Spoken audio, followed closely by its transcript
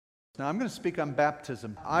Now, I'm going to speak on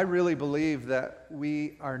baptism. I really believe that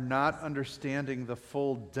we are not understanding the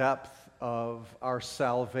full depth of our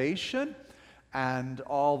salvation and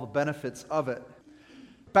all the benefits of it.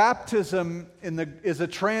 Baptism is a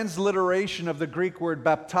transliteration of the Greek word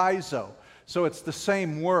baptizo. So it's the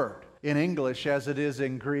same word in English as it is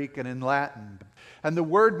in Greek and in Latin. And the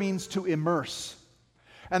word means to immerse.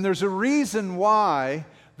 And there's a reason why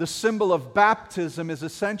the symbol of baptism is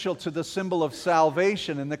essential to the symbol of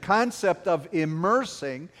salvation. And the concept of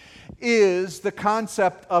immersing is the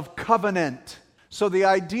concept of covenant. So the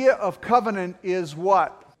idea of covenant is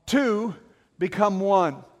what? To become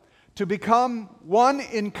one. To become one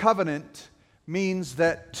in covenant means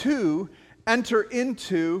that two enter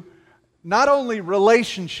into not only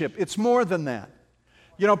relationship, it's more than that.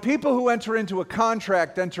 You know, people who enter into a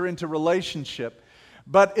contract enter into relationship,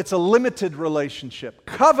 but it's a limited relationship.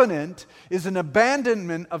 Covenant is an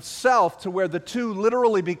abandonment of self to where the two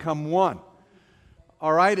literally become one.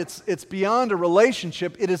 All right? It's beyond a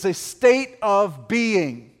relationship. It is a state of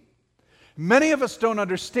being. Many of us don't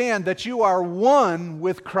understand that you are one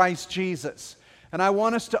with Christ Jesus. And I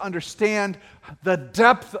want us to understand the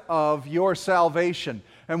depth of your salvation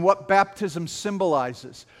and what baptism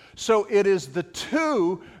symbolizes. So it is the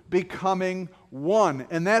two becoming one,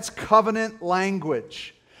 and that's covenant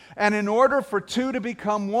language. And in order for two to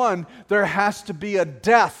become one, there has to be a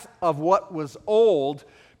death of what was old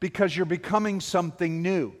because you're becoming something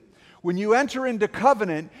new. When you enter into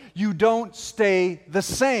covenant, you don't stay the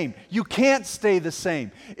same. You can't stay the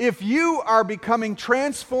same. If you are becoming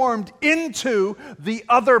transformed into the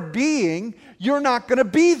other being, you're not going to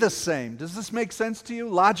be the same. Does this make sense to you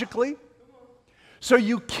logically? So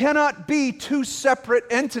you cannot be two separate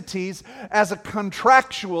entities as a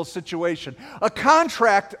contractual situation. A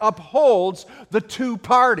contract upholds the two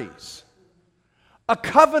parties. A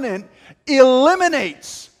covenant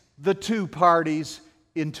eliminates the two parties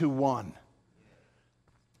into one.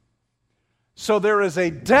 So there is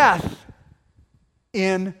a death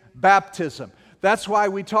in baptism. That's why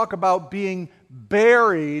we talk about being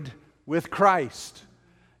buried with Christ.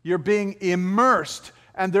 You're being immersed,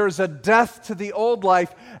 and there's a death to the old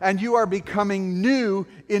life, and you are becoming new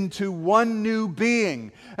into one new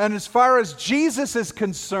being. And as far as Jesus is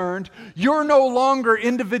concerned, you're no longer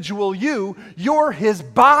individual you're His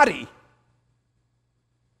body.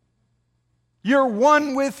 You're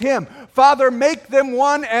one with Him. Father, make them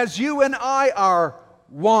one as you and I are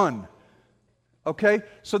one. Okay?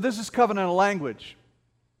 So this is covenantal language.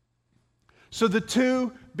 So the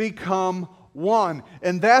two become one.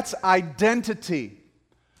 And that's identity.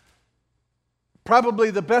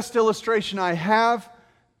 Probably the best illustration I have,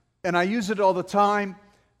 and I use it all the time,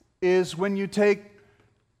 is when you take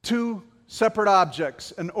two separate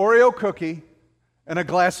objects, an Oreo cookie and a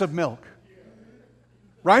glass of milk.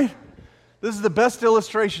 Right? This is the best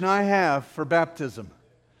illustration I have for baptism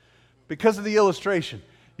because of the illustration.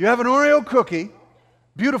 You have an Oreo cookie,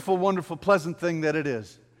 beautiful, wonderful, pleasant thing that it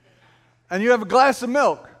is, and you have a glass of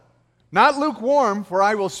milk, not lukewarm, for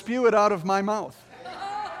I will spew it out of my mouth.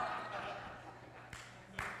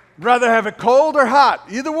 Rather have it cold or hot,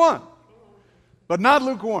 either one, but not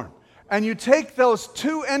lukewarm. And you take those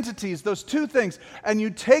two entities, those two things, and you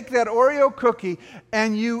take that Oreo cookie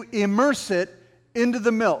and you immerse it into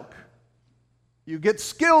the milk. You get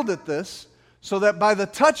skilled at this so that by the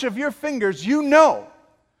touch of your fingers, you know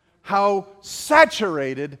how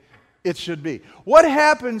saturated it should be. What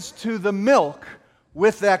happens to the milk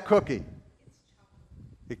with that cookie?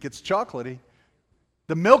 It gets chocolatey.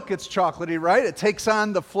 The milk gets chocolatey, right? It takes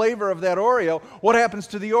on the flavor of that Oreo. What happens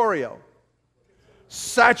to the Oreo?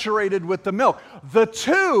 Saturated with the milk. The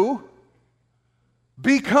two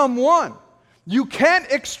become one. You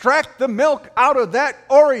can't extract the milk out of that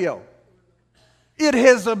Oreo. It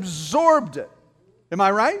has absorbed it. Am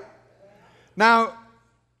I right? Now,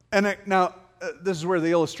 this is where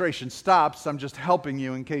the illustration stops. I'm just helping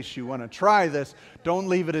you in case you want to try this. Don't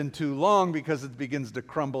leave it in too long because it begins to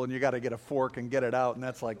crumble and you got to get a fork and get it out, and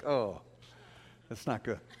that's like, oh, that's not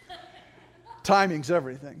good. Timing's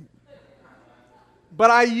everything.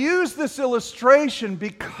 But I use this illustration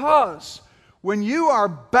because when you are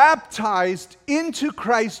baptized into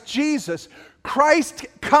Christ Jesus, Christ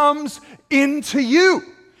comes into you,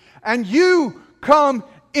 and you come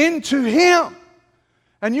into Him.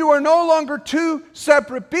 And you are no longer two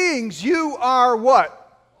separate beings. You are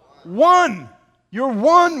what? One. You're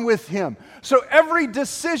one with Him. So every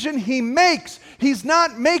decision He makes, He's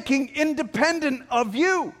not making independent of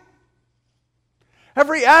you.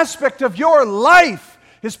 Every aspect of your life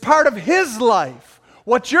is part of His life.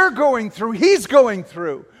 What you're going through, He's going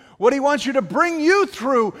through. What He wants you to bring you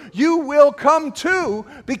through, you will come to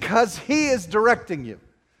because He is directing you.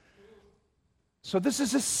 So this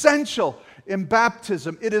is essential in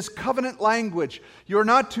baptism. It is covenant language. You're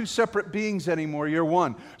not two separate beings anymore. You're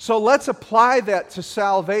one. So let's apply that to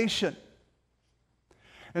salvation.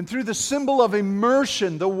 And through the symbol of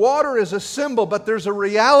immersion, the water is a symbol, but there's a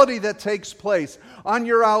reality that takes place. On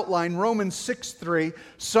your outline, Romans 6:3,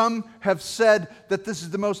 some have said that this is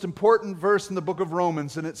the most important verse in the book of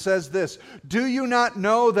Romans, and it says this: do you not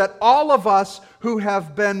know that all of us who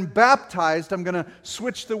have been baptized, I'm going to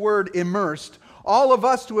switch the word immersed, all of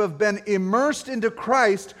us who have been immersed into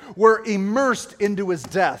Christ were immersed into His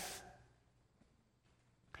death.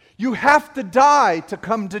 You have to die to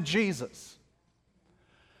come to Jesus.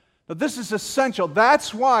 Now, this is essential.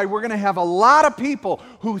 That's why we're going to have a lot of people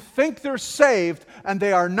who think they're saved and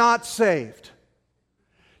they are not saved.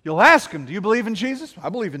 You'll ask them, do you believe in Jesus? I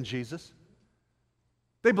believe in Jesus.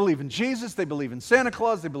 They believe in Jesus, they believe in Santa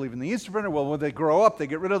Claus, they believe in the Easter Bunny. Well, when they grow up, they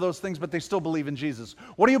get rid of those things, but they still believe in Jesus.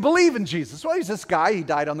 What do you believe in Jesus? Well, He's this guy, He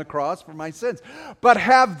died on the cross for my sins. But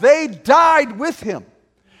have they died with Him?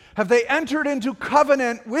 Have they entered into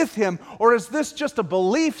covenant with Him? Or is this just a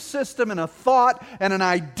belief system and a thought and an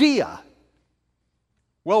idea?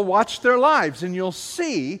 Well, watch their lives and you'll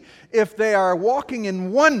see if they are walking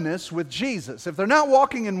in oneness with Jesus. If they're not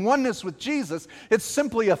walking in oneness with Jesus, it's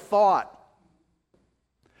simply a thought.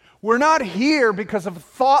 We're not here because of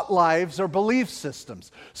thought lives or belief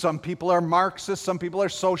systems. Some people are Marxists, some people are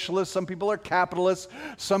socialists, some people are capitalists,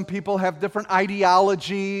 some people have different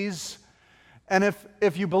ideologies. And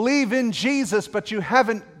if you believe in Jesus but you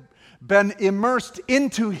haven't been immersed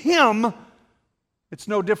into Him, it's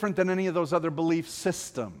no different than any of those other belief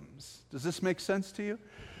systems. Does this make sense to you?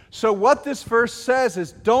 So what this verse says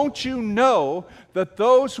is, don't you know that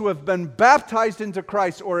those who have been baptized into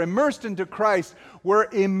Christ or immersed into Christ were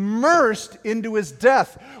immersed into His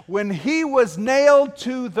death? When He was nailed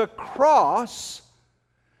to the cross,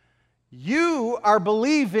 you are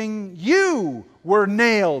believing you were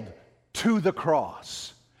nailed to the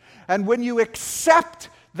cross. And when you accept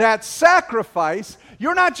that sacrifice,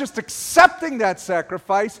 you're not just accepting that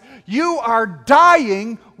sacrifice, you are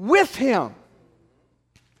dying with Him.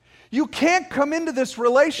 You can't come into this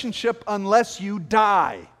relationship unless you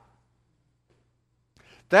die.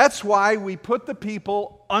 That's why we put the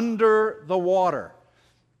people under the water.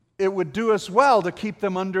 It would do us well to keep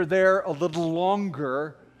them under there a little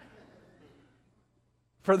longer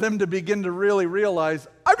for them to begin to really realize,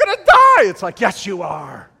 I'm going to die. It's like, yes, you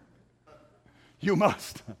are. You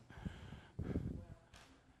must.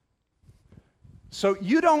 So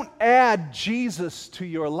you don't add Jesus to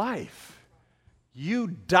your life. You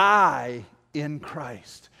die in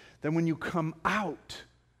Christ. Then when you come out,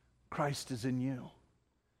 Christ is in you.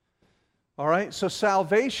 All right? So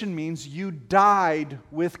salvation means you died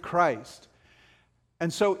with Christ.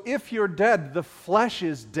 And so if you're dead, the flesh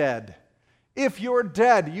is dead. If you're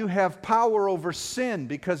dead, you have power over sin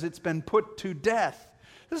because it's been put to death.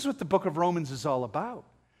 This is what the book of Romans is all about.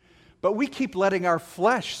 But we keep letting our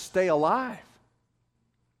flesh stay alive.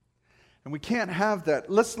 And we can't have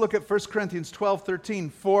that. Let's look at 1 Corinthians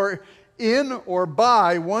 12:13. For in or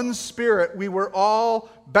by one Spirit we were all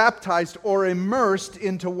baptized or immersed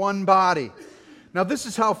into one body. Now this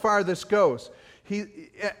is how far this goes.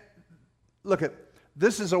 Look at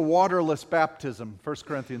this is a waterless baptism, 1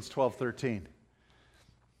 Corinthians 12:13.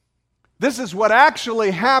 This is what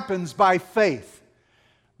actually happens by faith.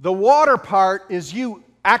 The water part is you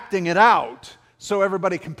acting it out so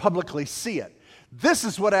everybody can publicly see it. This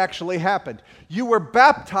is what actually happened. You were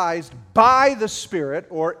baptized by the Spirit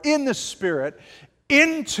or in the Spirit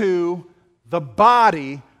into the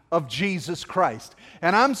body of Jesus Christ.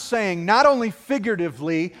 And I'm saying not only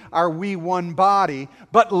figuratively are we one body,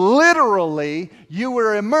 but literally you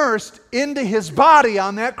were immersed into His body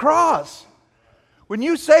on that cross. When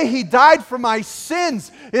you say He died for my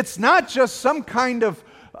sins, it's not just some kind of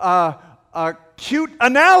cute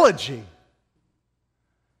analogy.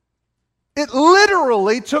 It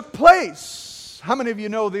literally took place. How many of you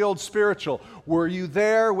know the old spiritual? Were you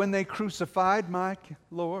there when they crucified my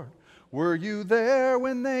Lord? Were you there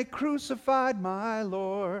when they crucified my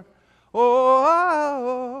Lord?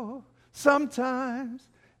 Oh, sometimes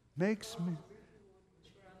makes me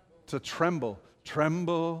to tremble,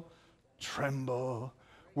 tremble, tremble.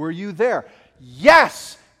 Were you there?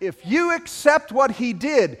 Yes, if you accept what He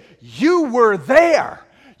did, you were there.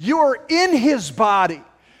 You are in His body.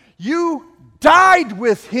 You died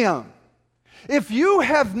with Him. If you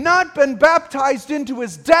have not been baptized into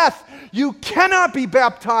His death, you cannot be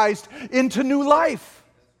baptized into new life.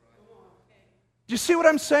 Do you see what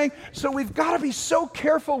I'm saying? So we've got to be so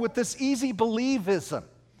careful with this easy believism.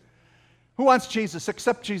 Who wants Jesus?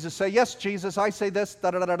 Accept Jesus. Say, yes, Jesus, I say this,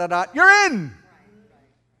 da-da-da-da-da. You're in!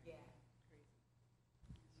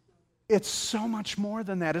 It's so much more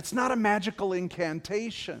than that. It's not a magical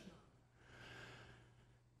incantation.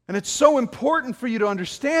 And it's so important for you to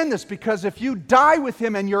understand this, because if you die with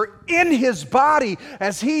Him and you're in His body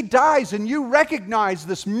as He dies, and you recognize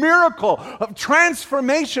this miracle of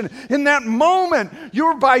transformation in that moment,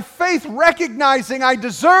 you're by faith recognizing, I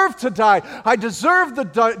deserve to die. I deserve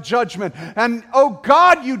the judgment. And oh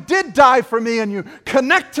God, you did die for me, and you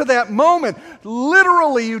connect to that moment.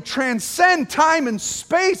 Literally, you transcend time and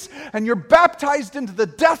space, and you're baptized into the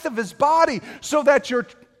death of His body so that you're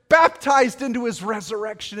baptized into His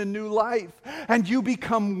resurrection and new life. And you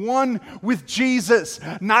become one with Jesus,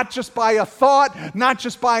 not just by a thought, not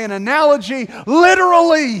just by an analogy.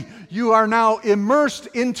 Literally, you are now immersed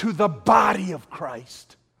into the body of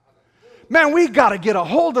Christ. Man, we got to get a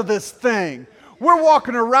hold of this thing. We're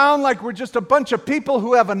walking around like we're just a bunch of people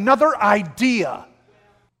who have another idea.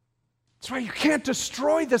 That's why you can't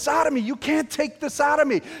destroy this out of me. You can't take this out of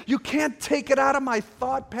me. You can't take it out of my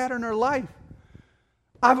thought pattern or life.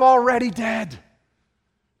 I'm already dead.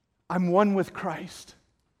 I'm one with Christ.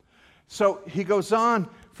 So he goes on,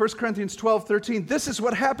 1 Corinthians 12:13. This is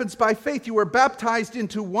what happens by faith. You were baptized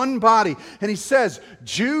into one body. And he says,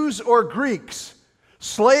 Jews or Greeks,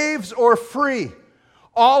 slaves or free,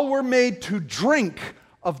 all were made to drink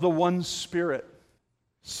of the one Spirit.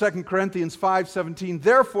 2 Corinthians 5:17.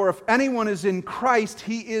 Therefore, if anyone is in Christ,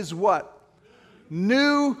 he is what?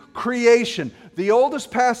 New creation. The old has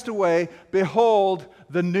passed away. Behold,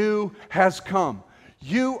 the new has come.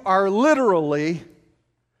 You are literally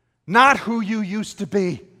not who you used to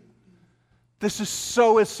be. This is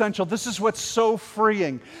so essential. This is what's so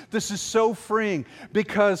freeing. This is so freeing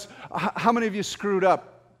because how many of you screwed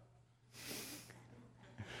up?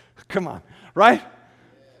 Come on, right?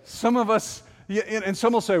 Some of us, and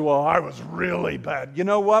some will say, well, I was really bad. You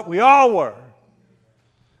know what? We all were.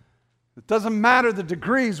 It doesn't matter the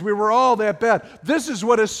degrees, we were all that bad. This is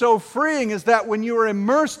what is so freeing, is that when you are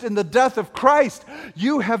immersed in the death of Christ,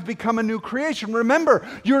 you have become a new creation. Remember,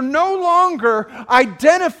 you're no longer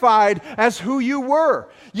identified as who you were.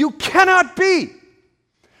 You cannot be.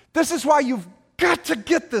 This is why you've got to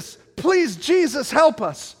get this. Please, Jesus, help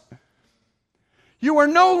us. You are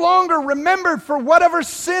no longer remembered for whatever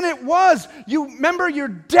sin it was. You remember you're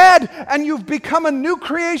dead and you've become a new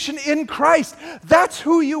creation in Christ. That's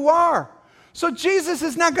who you are. So Jesus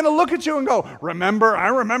is not going to look at you and go, I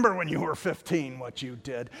remember when you were 15 what you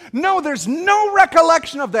did. No, there's no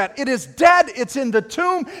recollection of that. It is dead. It's in the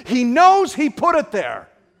tomb. He knows He put it there.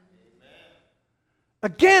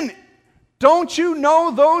 Again, don't you know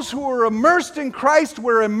those who were immersed in Christ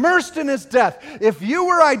were immersed in His death? If you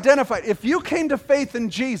were identified, if you came to faith in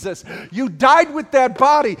Jesus, you died with that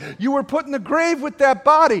body. You were put in the grave with that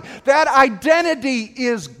body. That identity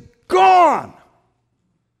is gone.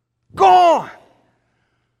 Gone.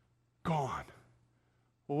 Gone.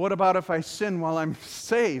 Well, what about if I sin while I'm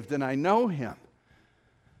saved and I know Him?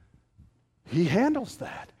 He handles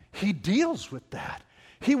that. He deals with that.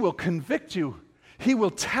 He will convict you. He will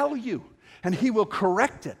tell you. And He will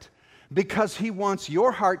correct it because He wants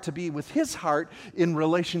your heart to be with His heart in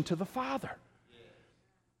relation to the Father.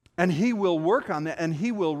 And He will work on that, and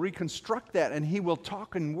He will reconstruct that, and He will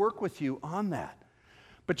talk and work with you on that.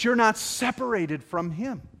 But you're not separated from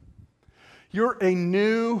Him. You're a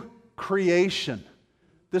new creation.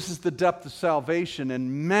 This is the depth of salvation,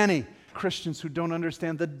 and many Christians who don't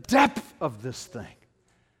understand the depth of this thing.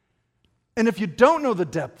 And if you don't know the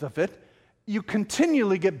depth of it, you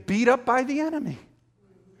continually get beat up by the enemy.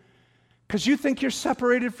 Because you think you're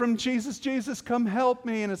separated from Jesus. Jesus, come help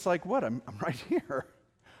me. And it's like, what? I'm right here.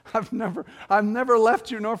 I've never left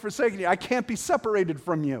you nor forsaken you. I can't be separated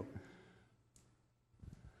from you.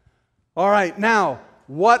 All right, now,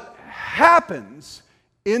 what happens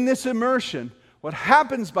in this immersion, what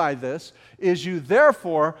happens by this, is you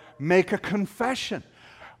therefore make a confession.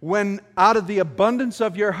 When out of the abundance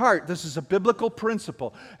of your heart, this is a biblical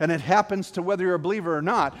principle, and it happens to whether you're a believer or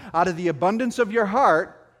not, out of the abundance of your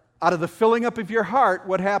heart, out of the filling up of your heart,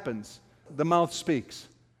 what happens? The mouth speaks.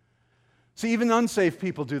 See, even unsaved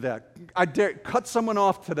people do that. I dare cut someone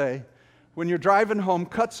off today. When you're driving home,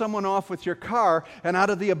 cut someone off with your car, and out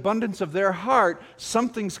of the abundance of their heart,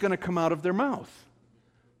 something's going to come out of their mouth.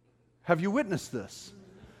 Have you witnessed this?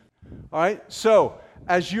 All right, so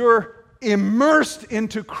as you're immersed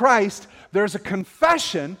into Christ, there's a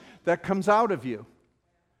confession that comes out of you.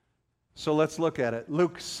 So let's look at it.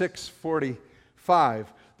 Luke 6:45.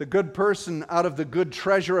 The good person out of the good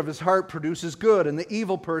treasure of his heart produces good, and the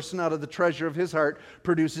evil person out of the treasure of his heart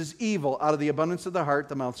produces evil. Out of the abundance of the heart,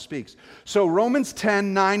 the mouth speaks. So Romans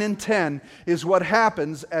 10, 9 and 10 is what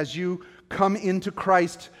happens as you come into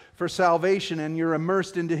Christ for salvation and you're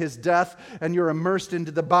immersed into his death and you're immersed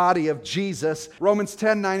into the body of Jesus. Romans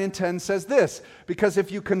 10, 9 and 10 says this, because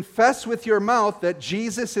if you confess with your mouth that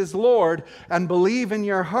Jesus is Lord and believe in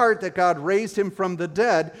your heart that God raised him from the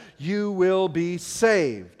dead, you will be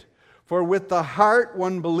saved. For with the heart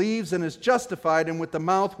one believes and is justified, and with the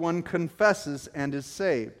mouth one confesses and is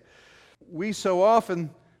saved. We so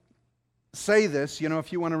often say this,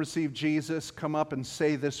 if you want to receive Jesus, come up and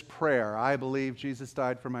say this prayer. I believe Jesus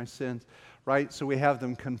died for my sins, right? So we have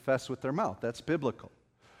them confess with their mouth. That's biblical.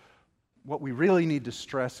 What we really need to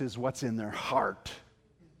stress is what's in their heart,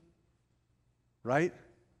 right?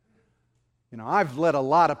 I've led a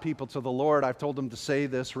lot of people to the Lord. I've told them to say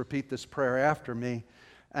this, repeat this prayer after me,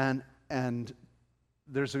 and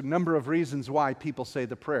there's a number of reasons why people say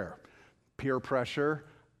the prayer. Peer pressure,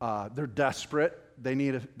 they're desperate. They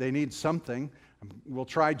need something. We'll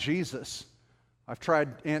try Jesus. I've tried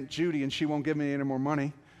Aunt Judy, and she won't give me any more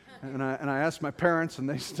money. And I asked my parents, and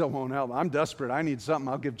they still won't help. I'm desperate. I need something.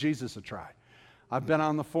 I'll give Jesus a try. I've been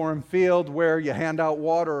on the foreign field where you hand out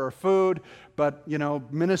water or food, but,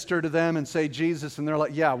 minister to them and say Jesus, and they're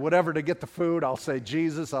like, yeah, whatever to get the food. I'll say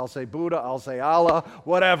Jesus. I'll say Buddha. I'll say Allah.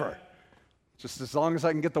 Whatever. Just as long as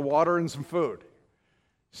I can get the water and some food.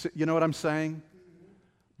 So, you know what I'm saying?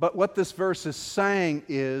 But what this verse is saying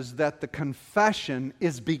is that the confession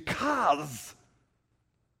is because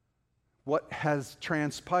what has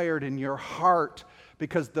transpired in your heart,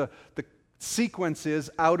 because the sequence is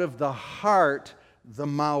out of the heart, the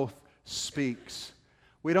mouth speaks.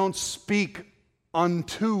 We don't speak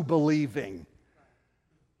unto believing.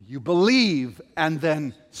 You believe and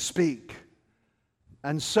then speak.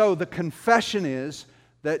 And so the confession is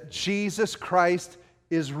that Jesus Christ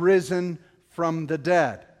is risen from the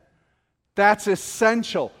dead. That's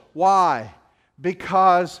essential. Why?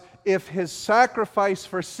 Because if his sacrifice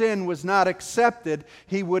for sin was not accepted,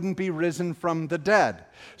 he wouldn't be risen from the dead.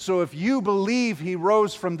 So if you believe he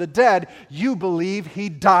rose from the dead, you believe he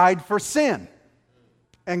died for sin.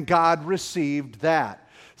 And God received that.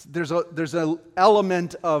 There's an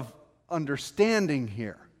element of understanding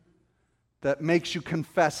here that makes you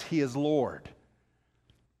confess he is Lord.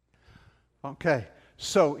 Okay,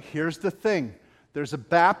 so here's the thing. There's a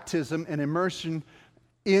baptism and immersion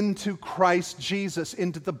into Christ Jesus,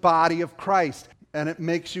 into the body of Christ. And it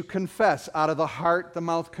makes you confess. Out of the heart, the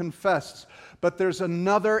mouth confesses. But there's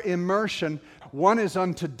another immersion. One is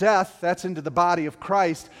unto death. That's into the body of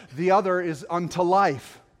Christ. The other is unto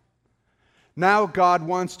life. Now God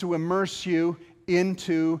wants to immerse you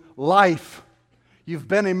into life. You've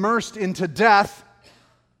been immersed into death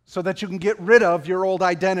so that you can get rid of your old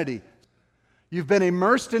identity. You've been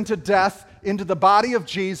immersed into death, into the body of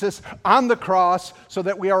Jesus on the cross, so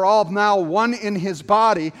that we are all now one in his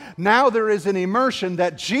body. Now there is an immersion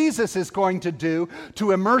that Jesus is going to do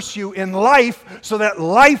to immerse you in life, so that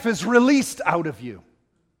life is released out of you.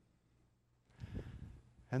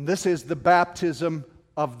 And this is the baptism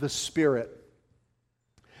of the Spirit.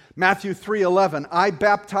 Matthew 3:11, I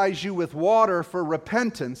baptize you with water for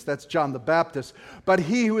repentance. That's John the Baptist. But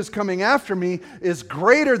he who is coming after me is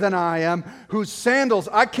greater than I am, whose sandals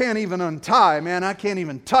I can't even untie. Man, I can't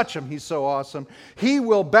even touch him. He's so awesome. He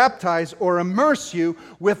will baptize or immerse you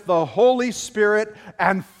with the Holy Spirit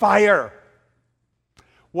and fire.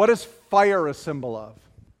 What is fire a symbol of?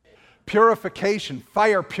 Purification.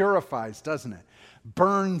 Fire purifies, doesn't it?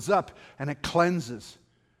 Burns up and it cleanses.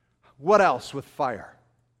 What else with fire?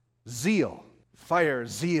 Zeal. Fire,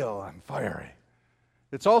 zeal, I'm fiery.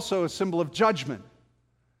 It's also a symbol of judgment.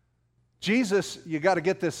 Jesus, you got to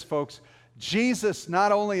get this, folks. Jesus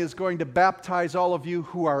not only is going to baptize all of you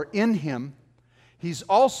who are in him, he's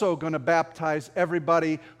also going to baptize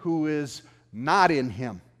everybody who is not in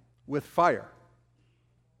him with fire.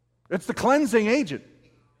 It's the cleansing agent.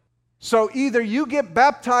 So either you get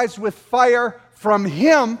baptized with fire from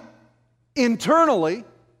him internally,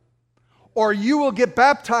 or you will get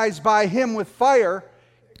baptized by him with fire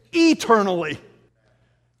eternally.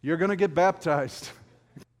 You're going to get baptized.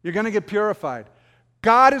 You're going to get purified.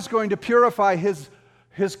 God is going to purify his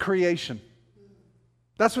creation.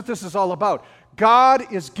 That's what this is all about.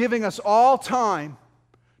 God is giving us all time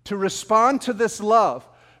to respond to this love,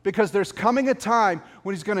 because there's coming a time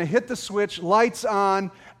when he's going to hit the switch, lights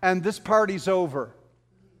on, and this party's over.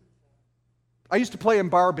 I used to play in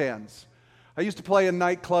bar bands. I used to play in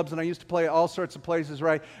nightclubs, and I used to play all sorts of places,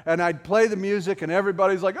 right? And I'd play the music, and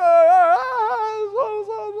everybody's like,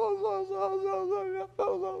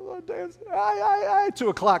 aye, 2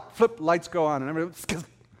 o'clock, flip, lights go on, and everybody,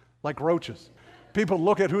 like roaches. People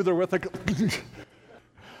look at who they're with, like,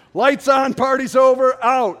 lights on, party's over,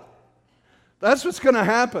 out. That's what's going to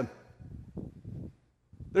happen.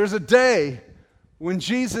 There's a day when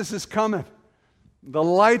Jesus is coming. The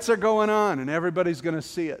lights are going on, and everybody's going to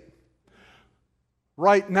see it.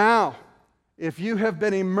 Right now, if you have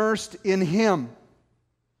been immersed in Him,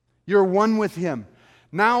 you're one with Him.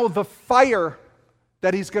 Now the fire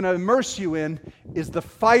that He's going to immerse you in is the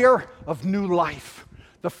fire of new life,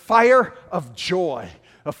 the fire of joy,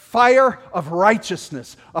 a fire of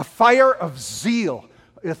righteousness, a fire of zeal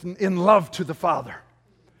in love to the Father.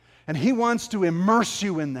 And He wants to immerse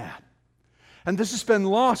you in that. And this has been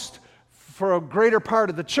lost for a greater part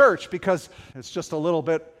of the church because it's just a little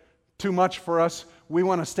bit too much for us. We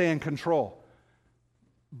want to stay in control.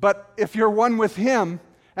 But if you're one with Him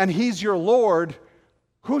and He's your Lord,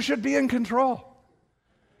 who should be in control?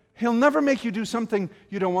 He'll never make you do something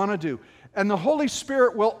you don't want to do. And the Holy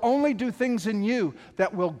Spirit will only do things in you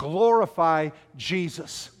that will glorify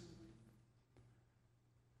Jesus.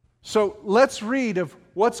 So let's read of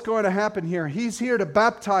what's going to happen here. He's here to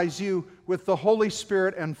baptize you with the Holy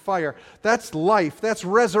Spirit and fire. That's life. That's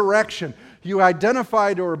resurrection. You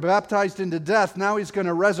identified or were baptized into death. Now He's going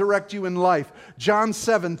to resurrect you in life. John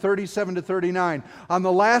 7, 37 to 39. On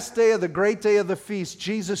the last day of the great day of the feast,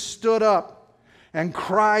 Jesus stood up and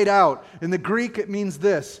cried out. In the Greek, it means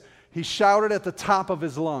this. He shouted at the top of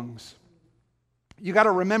his lungs. You got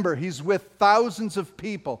to remember, He's with thousands of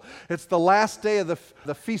people. It's the last day of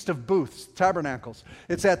the Feast of Booths, Tabernacles.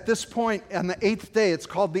 It's at this point on the 8th day, it's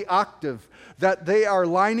called the octave, that they are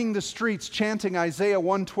lining the streets chanting Isaiah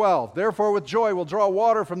 1:12. Therefore with joy we'll draw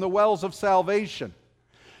water from the wells of salvation.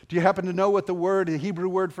 Do you happen to know what the Hebrew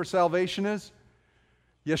word for salvation is?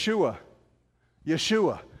 Yeshua.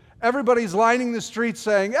 Yeshua. Everybody's lining the streets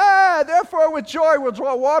saying, therefore with joy we'll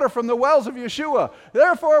draw water from the wells of Yeshua.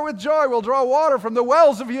 Therefore with joy we'll draw water from the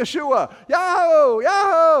wells of Yeshua. Yahoo!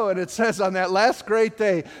 Yahoo! And it says on that last great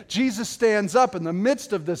day, Jesus stands up in the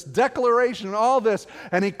midst of this declaration and all this,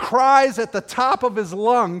 and He cries at the top of His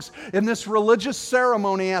lungs in this religious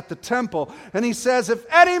ceremony at the temple. And He says, if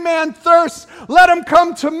any man thirsts, let him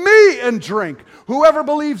come to me and drink. Whoever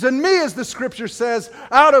believes in me, as the Scripture says,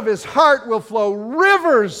 out of his heart will flow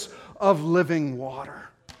rivers of living water.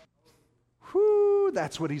 Whew,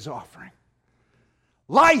 that's what He's offering.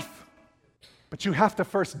 Life. But you have to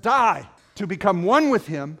first die to become one with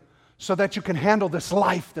Him so that you can handle this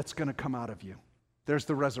life that's going to come out of you. There's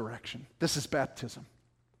the resurrection. This is baptism.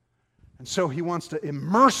 And so He wants to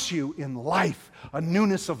immerse you in life, a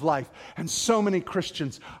newness of life. And so many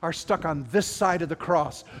Christians are stuck on this side of the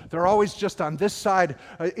cross. They're always just on this side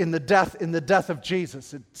in the death of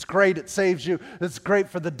Jesus. It's great, it saves you, it's great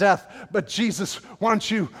for the death. But Jesus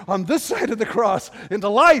wants you on this side of the cross into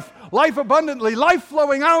life, life abundantly, life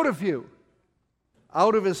flowing out of you.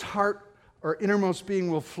 Out of His heart or innermost being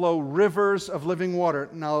will flow rivers of living water.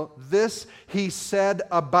 Now this He said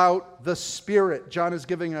about the Spirit. John is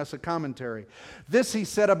giving us a commentary. This He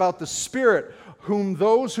said about the Spirit, whom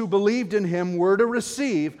those who believed in Him were to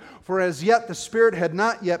receive, for as yet the Spirit had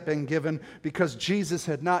not yet been given, because Jesus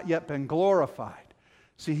had not yet been glorified.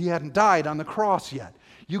 See, He hadn't died on the cross yet.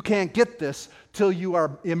 You can't get this till you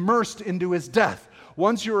are immersed into His death.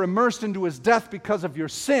 Once you're immersed into His death because of your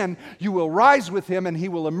sin, you will rise with Him and He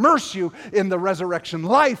will immerse you in the resurrection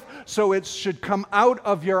life. So it should come out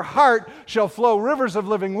of your heart shall flow rivers of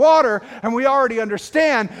living water. And we already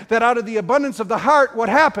understand that out of the abundance of the heart, what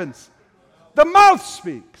happens? The mouth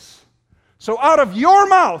speaks. So out of your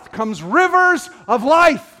mouth comes rivers of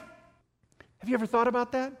life. Have you ever thought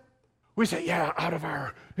about that? We say, out of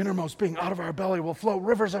our innermost being, out of our belly will flow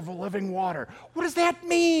rivers of living water. What does that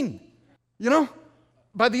mean? You know?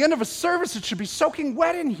 By the end of a service, it should be soaking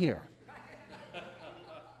wet in here.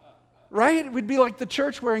 Right? We'd be like the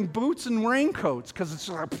church wearing boots and raincoats because it's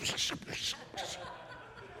like...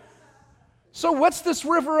 So what's this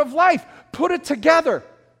river of life? Put it together.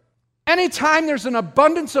 Anytime there's an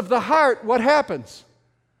abundance of the heart, what happens?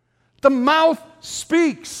 The mouth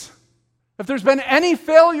speaks. If there's been any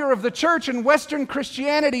failure of the church in Western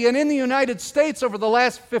Christianity and in the United States over the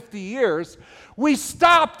last 50 years, we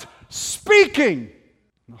stopped speaking.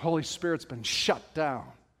 The Holy Spirit's been shut down.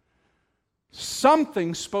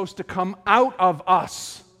 Something's supposed to come out of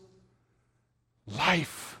us.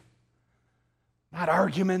 Life. Not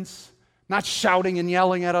arguments, not shouting and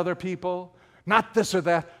yelling at other people, not this or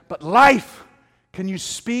that, but life. Can you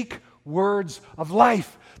speak words of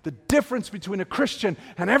life? The difference between a Christian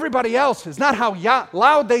and everybody else is not how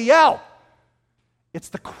loud they yell. It's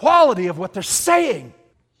the quality of what they're saying.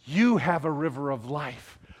 You have a river of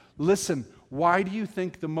life. Listen, why do you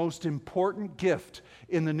think the most important gift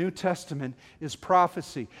in the New Testament is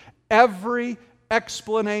prophecy? Every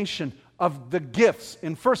explanation of the gifts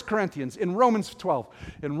in 1 Corinthians, in Romans 12,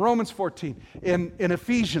 in Romans 14, in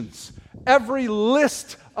Ephesians, every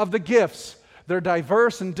list of the gifts, they're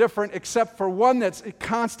diverse and different except for one that's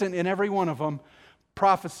constant in every one of them,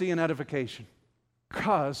 prophecy and edification.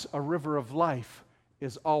 Because a river of life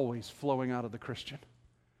is always flowing out of the Christian.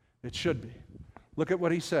 It should be. Look at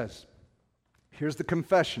what he says. Here's the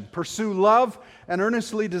confession. Pursue love and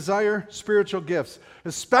earnestly desire spiritual gifts,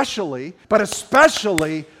 especially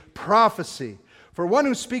prophecy. For one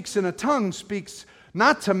who speaks in a tongue speaks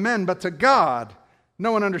not to men but to God.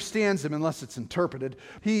 No one understands him unless it's interpreted.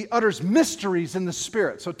 He utters mysteries in the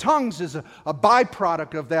Spirit. So tongues is a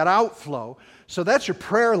byproduct of that outflow. So that's your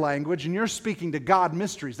prayer language, and you're speaking to God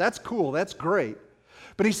mysteries. That's cool. That's great.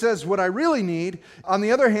 But he says, what I really need, on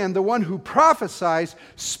the other hand, the one who prophesies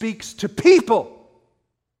speaks to people.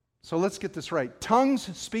 So let's get this right. Tongues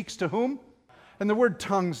speaks to whom? And the word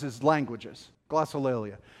tongues is languages,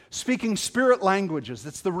 glossolalia. Speaking spirit languages.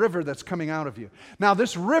 That's the river that's coming out of you. Now,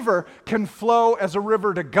 this river can flow as a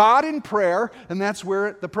river to God in prayer, and that's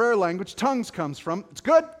where the prayer language, tongues, comes from. It's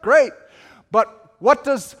good, great. But what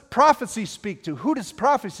does prophecy speak to? Who does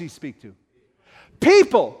prophecy speak to?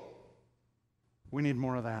 People. We need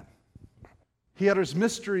more of that. He utters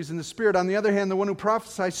mysteries in the Spirit. On the other hand, the one who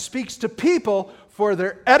prophesies speaks to people for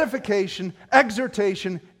their edification,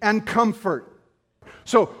 exhortation, and comfort.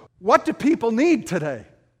 So, what do people need today?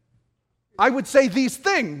 I would say these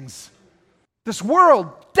things. This world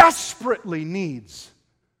desperately needs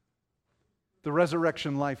the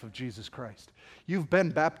resurrection life of Jesus Christ. You've been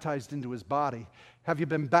baptized into His body. Have you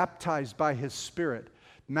been baptized by His Spirit?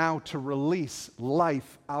 Now to release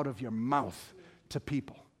life out of your mouth to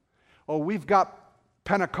people. Oh, we've got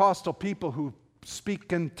Pentecostal people who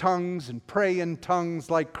speak in tongues and pray in tongues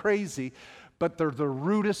like crazy, but they're the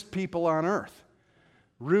rudest people on earth.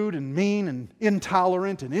 Rude and mean and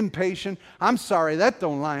intolerant and impatient. I'm sorry, that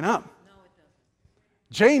don't line up. No, it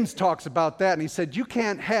doesn't. James talks about that, and he said, you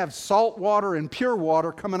can't have salt water and pure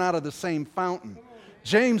water coming out of the same fountain.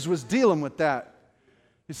 James was dealing with that.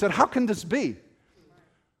 He said, how can this be?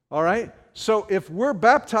 All right? So if we're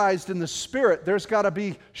baptized in the Spirit, there's got to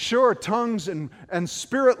be, sure, tongues and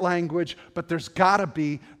spirit language, but there's got to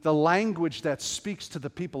be the language that speaks to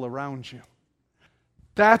the people around you.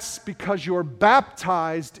 That's because you're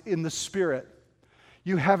baptized in the Spirit.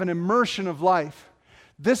 You have an immersion of life.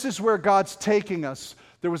 This is where God's taking us.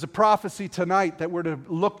 There was a prophecy tonight that we're to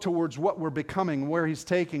look towards what we're becoming, where He's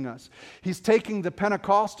taking us. He's taking the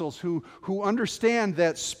Pentecostals who understand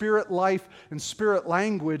that spirit life and spirit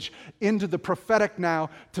language into the prophetic now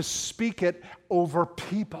to speak it over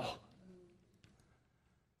people.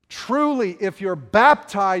 Truly, if you're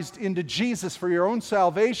baptized into Jesus for your own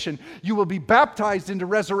salvation, you will be baptized into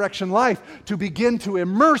resurrection life to begin to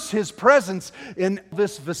immerse His presence in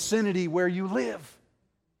this vicinity where you live.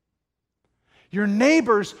 Your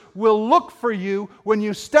neighbors will look for you when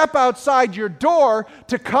you step outside your door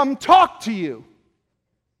to come talk to you,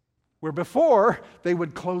 where before they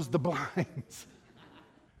would close the blinds.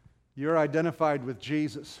 You're identified with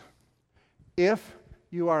Jesus. If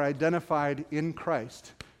you are identified in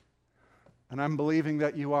Christ, and I'm believing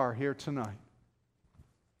that you are here tonight,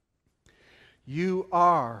 you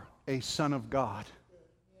are a son of God.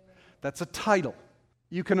 That's a title.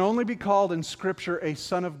 You can only be called in Scripture a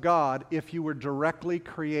son of God if you were directly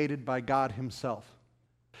created by God Himself.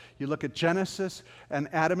 You look at Genesis, and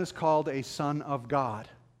Adam is called a son of God.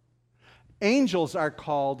 Angels are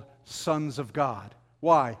called sons of God.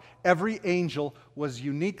 Why? Every angel was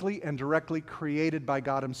uniquely and directly created by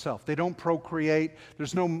God Himself. They don't procreate.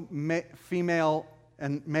 There's no female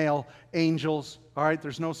and male angels. All right?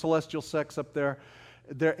 There's no celestial sex up there.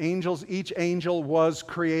 They're angels. Each angel was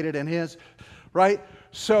created and is. Right?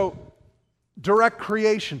 So, direct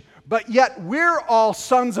creation. But yet, we're all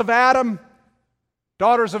sons of Adam,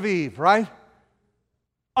 daughters of Eve, right?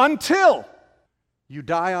 Until you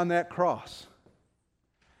die on that cross.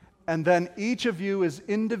 And then each of you is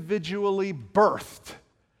individually birthed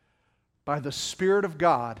by the Spirit of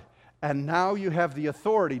God. And now you have the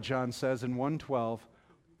authority, John says in 1:12,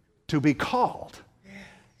 to be called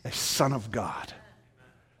a son of God.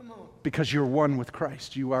 Because you're one with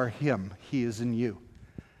Christ. You are Him. He is in you.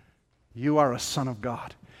 You are a son of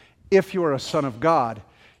God. If you are a son of God,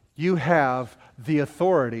 you have the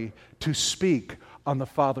authority to speak on the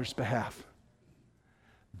Father's behalf.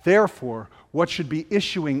 Therefore, what should be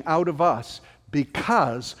issuing out of us,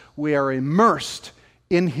 because we are immersed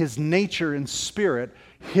in His nature and Spirit,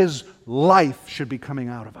 His life should be coming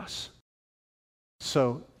out of us.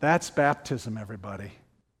 So that's baptism, everybody.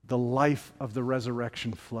 The life of the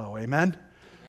resurrection flow. Amen?